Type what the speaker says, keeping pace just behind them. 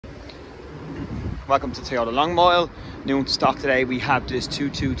welcome to Toyota Long Mile. New in stock today we have this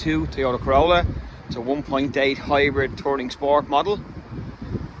 222 Toyota Corolla. It's a 1.8 hybrid touring sport model,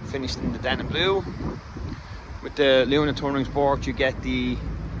 finished in the denim blue. With the Luna Touring Sport you get the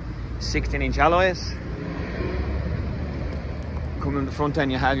 16-inch alloys. Coming in the front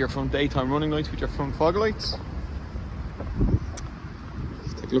end you have your front daytime running lights with your front fog lights.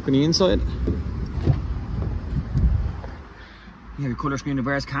 Let's take a look on the inside. You have your colour screen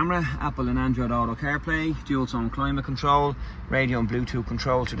reverse camera, Apple and Android Auto CarPlay, dual zone climate control, radio and Bluetooth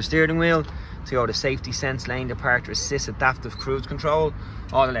control to the steering wheel, Toyota Safety Sense Lane Departure Assist Adaptive Cruise Control,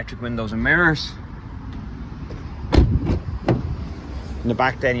 all electric windows and mirrors. In the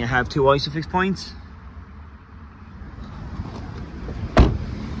back then you have two ISOFIX points.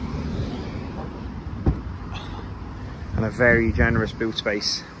 And a very generous boot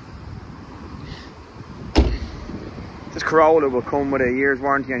space. This Corolla will come with a year's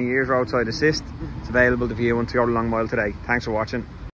warranty and a year's roadside assist. It's available to view on Toyota Long Mile today. Thanks for watching.